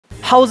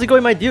How's it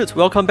going, my dudes?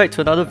 Welcome back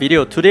to another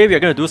video. Today we are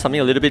going to do something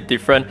a little bit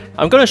different.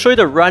 I'm going to show you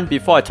the run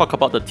before I talk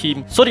about the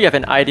team so that you have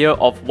an idea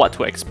of what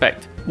to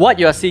expect. What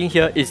you are seeing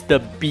here is the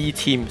bee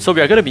team. So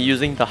we are going to be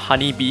using the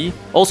honey bee,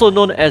 also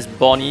known as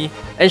Bonnie,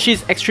 and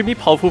she's extremely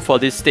powerful for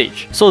this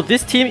stage. So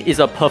this team is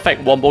a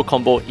perfect wombo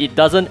combo. It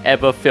doesn't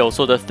ever fail.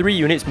 So the 3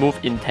 units move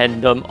in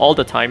tandem all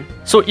the time.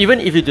 So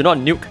even if you do not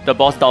nuke the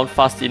boss down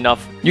fast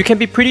enough, you can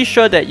be pretty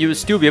sure that you will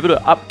still be able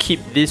to upkeep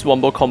this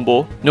wombo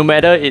combo, no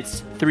matter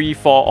it's 3,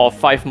 4 or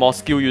 5 more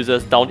skill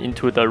users down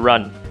into the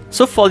run.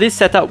 So for this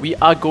setup, we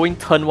are going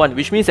turn 1,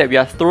 which means that we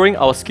are throwing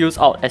our skills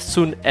out as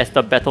soon as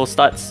the battle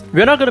starts.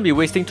 We're not going to be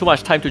wasting too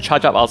much time to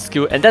charge up our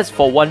skill, and that's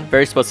for one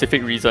very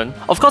specific reason.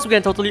 Of course, we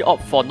can totally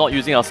opt for not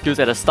using our skills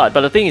at the start, but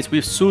the thing is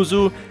with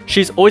Suzu,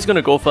 she's always going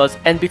to go first,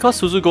 and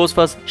because Suzu goes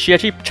first, she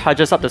actually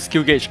charges up the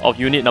skill gauge of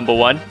unit number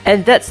 1,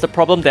 and that's the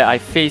problem that I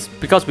face,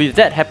 because with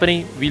that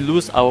happening, we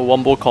lose our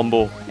wombo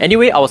combo.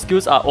 Anyway, our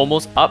skills are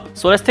almost up,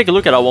 so let's take a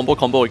look at our wombo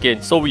combo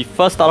again. So we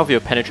first start off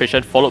with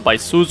penetration, followed by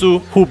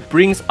Suzu, who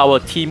brings our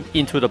team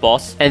into the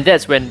boss, and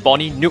that's when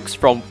Bonnie nukes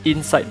from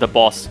inside the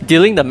boss,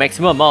 dealing the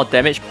maximum amount of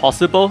damage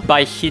possible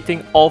by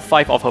hitting all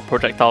 5 of her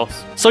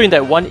projectiles. So in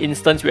that one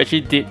instance, we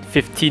actually did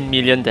 15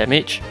 million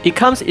damage. It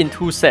comes in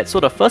 2 sets. So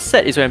the first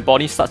set is when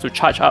Bonnie starts to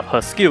charge up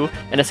her skill,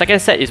 and the second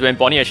set is when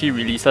Bonnie actually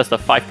releases the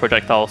 5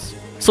 projectiles.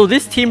 So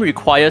this team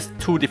requires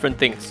 2 different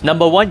things.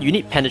 Number 1, you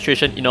need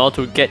penetration in order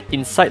to get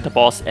inside the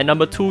boss, and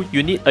number 2,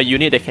 you need a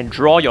unit that can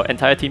draw your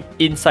entire team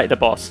inside the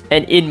boss.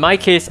 And in my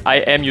case, I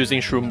am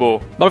using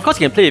Shrumbo. But of course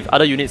you can play with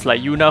other units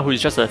like Yuna, who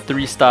is just a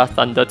 3-star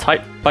thunder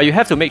type, but you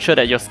have to make sure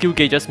that your skill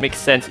gauges make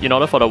sense in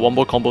order for the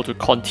wombo combo to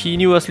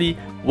continuously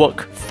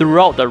work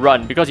throughout the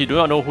run, because you do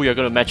not know who you're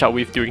going to match up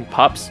with during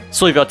pubs.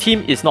 So if your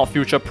team is not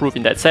future proof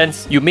in that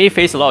sense, you may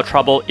face a lot of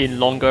trouble in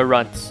longer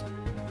runs.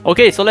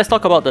 Okay, so let's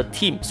talk about the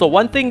team. So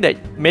one thing that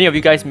many of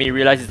you guys may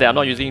realize is that I'm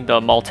not using the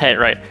multet,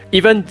 right?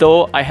 Even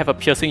though I have a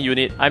piercing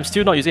unit, I'm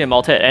still not using a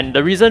multet, and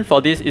the reason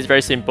for this is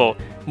very simple.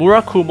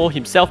 Murakumo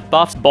himself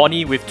buffs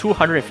Bonnie with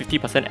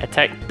 250%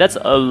 attack. That's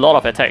a lot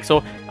of attack,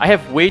 so I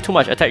have way too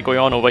much attack going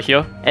on over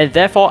here, and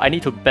therefore I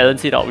need to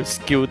balance it out with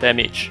skill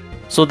damage.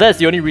 So that's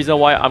the only reason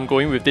why I'm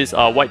going with this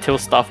whitetail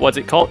stuff. What's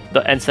it called?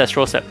 The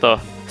Ancestral Scepter.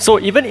 So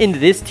even in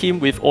this team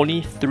with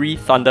only 3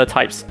 thunder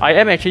types, I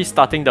am actually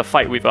starting the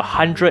fight with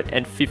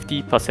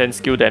 150%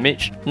 skill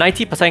damage.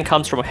 90%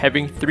 comes from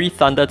having 3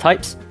 thunder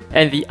types,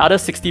 and the other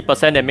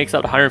 60% that makes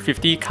up the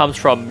 150 comes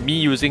from me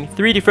using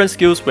 3 different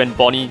skills when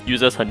Bonnie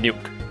uses her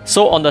nuke.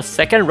 So on the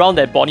second round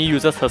that Bonnie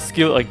uses her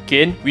skill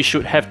again, we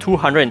should have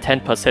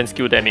 210%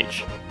 skill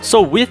damage.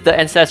 So with the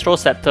Ancestral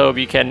Scepter,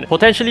 we can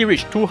potentially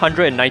reach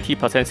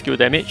 290% skill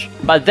damage,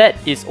 but that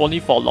is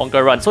only for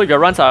longer runs. So if your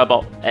runs are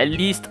about at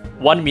least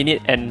 1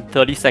 minute and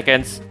 30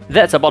 seconds,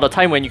 that's about the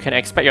time when you can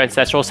expect your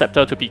Ancestral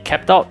Scepter to be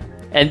capped out,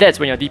 and that's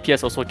when your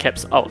DPS also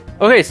caps out.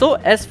 Okay, so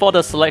as for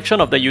the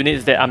selection of the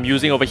units that I'm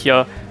using over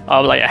here,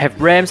 like I have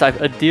Rams, I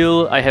have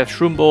Adil, I have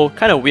Shrumbo,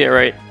 kind of weird,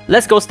 right?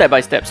 Let's go step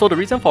by step. So the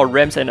reason for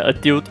Rams and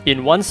Adil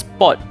in one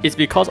spot is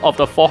because of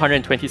the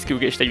 420 skill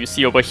gauge that you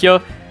see over here.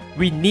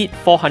 We need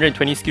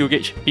 420 skill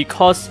gauge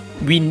because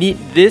we need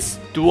this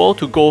duo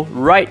to go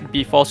right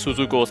before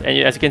Suzu goes, and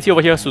as you can see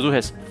over here, Suzu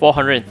has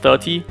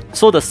 430,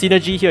 so the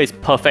synergy here is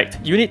perfect.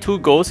 Unit 2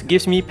 goes,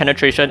 gives me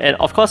penetration, and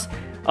of course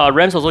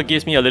Rams also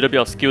gives me a little bit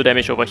of skill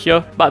damage over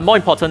here, but more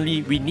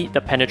importantly, we need the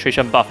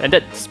penetration buff, and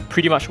that's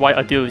pretty much why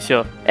Adil is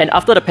here. And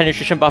after the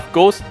penetration buff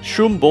goes,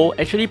 Shrumbo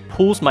actually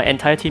pulls my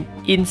entire team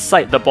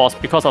inside the boss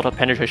because of the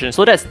penetration.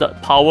 So that's the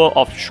power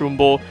of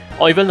Shrumbo,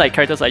 or even like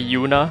characters like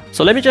Yuna.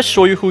 So let me just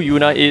show you who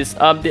Yuna is.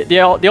 They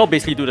all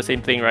basically do the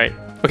same thing, right?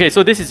 Okay,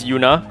 so this is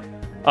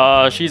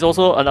Yuna. She's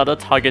also another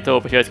targeter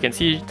over here. As you can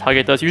see,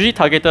 targeters, usually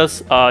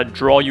targeters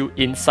draw you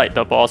inside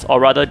the boss,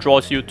 or rather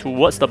draws you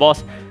towards the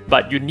boss,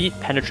 but you need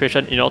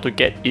penetration in order to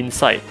get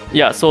inside.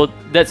 Yeah, so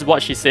that's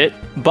what she said.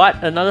 But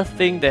another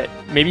thing that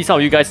maybe some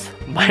of you guys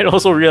might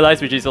also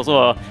realize, which is also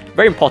a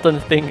very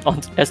important thing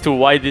as to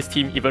why this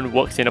team even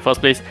works in the first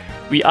place,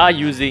 we are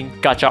using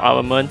gacha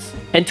armaments,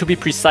 and to be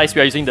precise,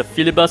 we are using the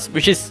Philibus,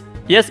 which is,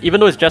 yes,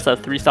 even though it's just a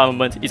 3-star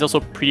armament, it's also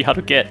pretty hard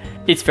to get.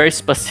 It's very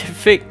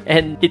specific,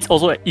 and it's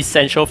also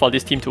essential for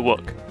this team to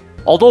work.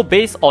 Although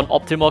based on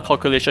optimal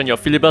calculation, your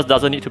Philibus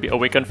doesn't need to be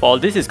Awakened 4.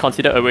 This is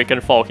considered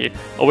Awakened 4, okay?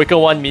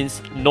 Awakened 1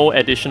 means no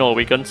additional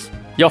Awakens.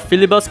 Your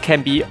Philibus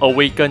can be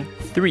Awakened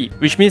 3,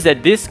 which means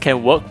that this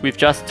can work with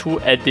just 2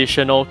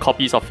 additional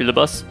copies of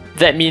Philibus.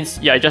 That means,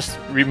 yeah, just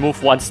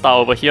remove 1 star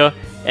over here,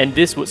 and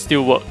this would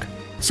still work.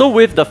 So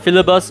with the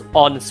Philibus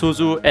on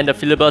Suzu and the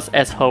Philibus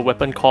as her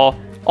weapon core,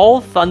 all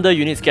Thunder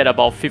units get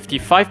about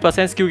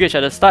 55% skill gauge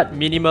at the start,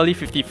 minimally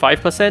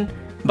 55%.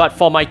 But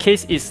for my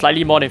case, it's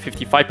slightly more than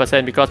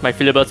 55% because my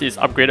Philibus is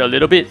upgraded a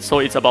little bit, so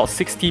it's about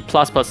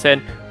 60+%,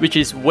 which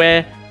is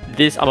where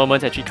this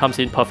armament actually comes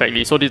in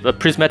perfectly. So the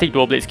Prismatic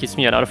Dual Blades gives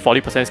me another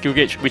 40% skill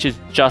gauge, which is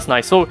just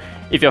nice. So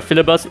if your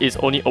Philibus is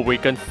only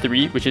Awakened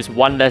 3, which is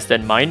 1 less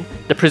than mine,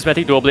 the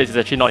Prismatic Dual Blades is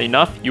actually not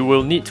enough. You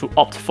will need to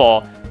opt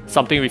for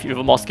something with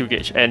even more skill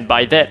gauge, and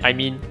by that I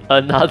mean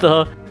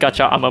another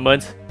gacha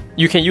armament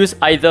You can use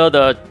either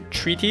the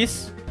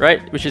Treatise,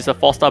 right, which is a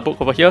 4-star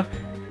book over here,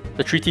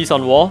 the Treatise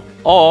on War,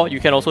 or you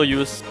can also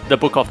use the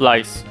Book of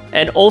Lies.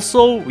 And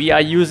also, we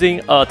are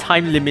using a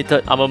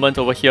time-limited armament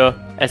over here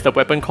as the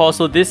weapon core.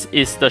 So this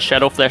is the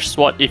Shadow Flash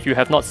Sword. If you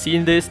have not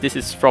seen this, this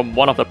is from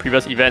one of the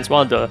previous events,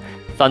 one of the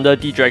Thunder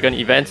D-Dragon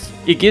events.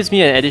 It gives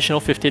me an additional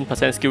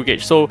 15% skill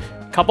gauge. So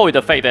coupled with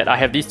the fact that I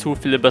have these 2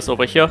 Philibus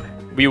over here,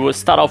 we will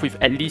start off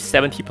with at least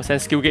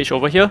 70% skill gauge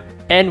over here,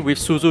 and with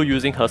Suzu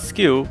using her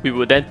skill, we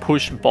will then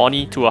push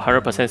Bonnie to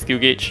 100% skill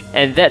gauge.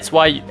 And that's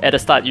why at the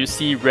start you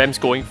see Rams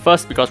going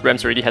first, because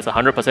Rams already has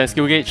 100%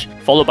 skill gauge,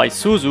 followed by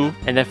Suzu,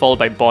 and then followed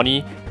by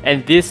Bonnie.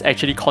 And this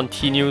actually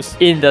continues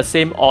in the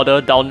same order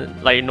down,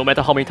 like no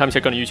matter how many times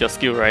you're going to use your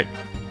skill, right?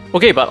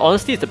 Okay, but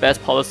honestly it's the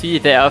best policy.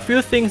 There are a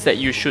few things that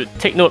you should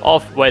take note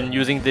of when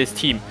using this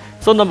team.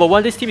 So number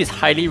 1, this team is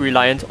highly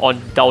reliant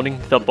on downing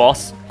the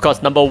boss,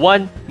 because number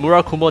 1,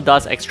 Murakumo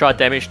does extra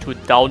damage to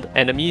downed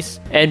enemies,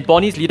 and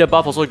Bonnie's leader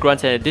buff also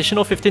grants an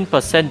additional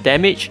 15%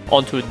 damage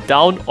onto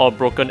downed or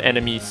broken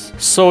enemies.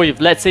 So if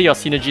let's say your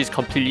synergy is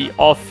completely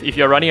off, if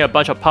you're running a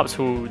bunch of pups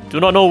who do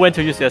not know when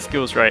to use their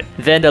skills, right,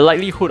 then the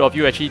likelihood of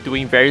you actually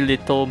doing very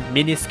little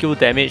mini-skill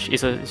damage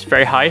is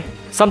very high.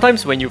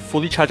 Sometimes when you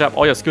fully charge up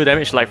all your skill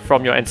damage, like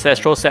from your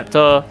Ancestral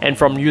Scepter and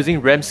from using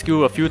Ram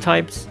skill a few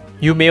times,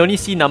 you may only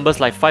see numbers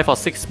like 5 or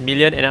 6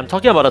 million, and I'm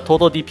talking about the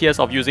total DPS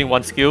of using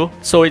one skill,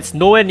 so it's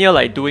nowhere near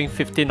like doing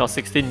 15 or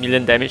 16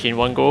 million damage in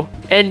one go.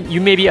 And you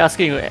may be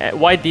asking,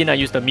 why didn't I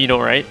use the Mino,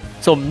 right?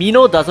 So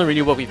Mino doesn't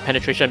really work with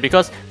penetration,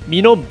 because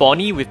Mino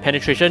Bonnie with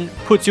penetration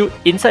puts you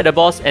inside the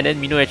boss, and then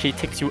Mino actually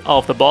takes you out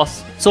of the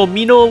boss. So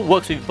Mino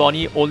works with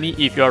Bonnie only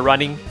if you're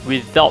running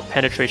without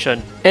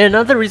penetration. And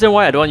another reason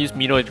why I don't want to use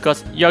Mino is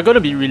because you're going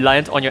to be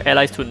reliant on your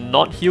allies to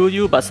not heal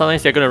you, but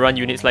sometimes you're going to run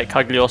units like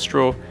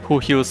Cagliostro who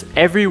heals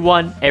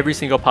everyone, every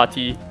single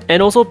party.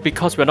 And also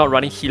because we're not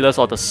running healers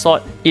or the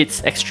sword,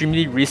 it's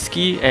extremely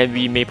risky and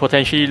we may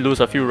potentially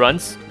lose a few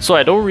runs. So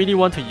I don't really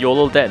want to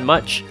YOLO that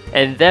much,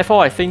 and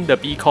therefore I think the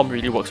B comp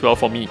really works well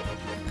for me.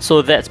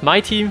 So that's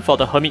my team for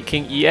the Hermit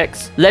King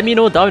EX. Let me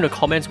know down in the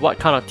comments what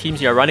kind of teams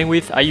you're running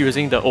with. Are you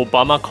using the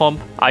Obama comp?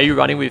 Are you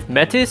running with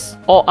Metis?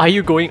 Or are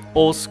you going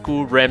old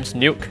school Rams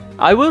nuke?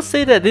 I will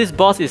say that this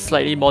boss is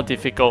slightly more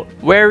difficult,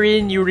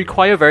 wherein you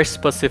require very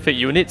specific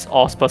units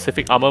or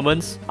specific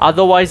armaments.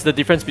 Otherwise, the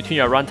difference between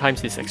your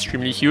runtimes is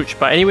extremely huge.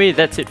 But anyway,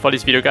 that's it for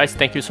this video, guys.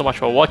 Thank you so much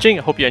for watching.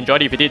 I hope you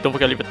enjoyed it. If you did, don't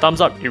forget to leave a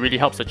thumbs up. It really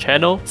helps the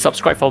channel.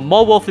 Subscribe for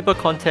more World Flipper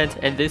content.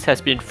 And this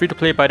has been free to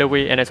play, by the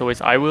way. And as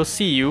always, I will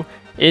see you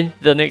in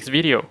the next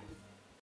video.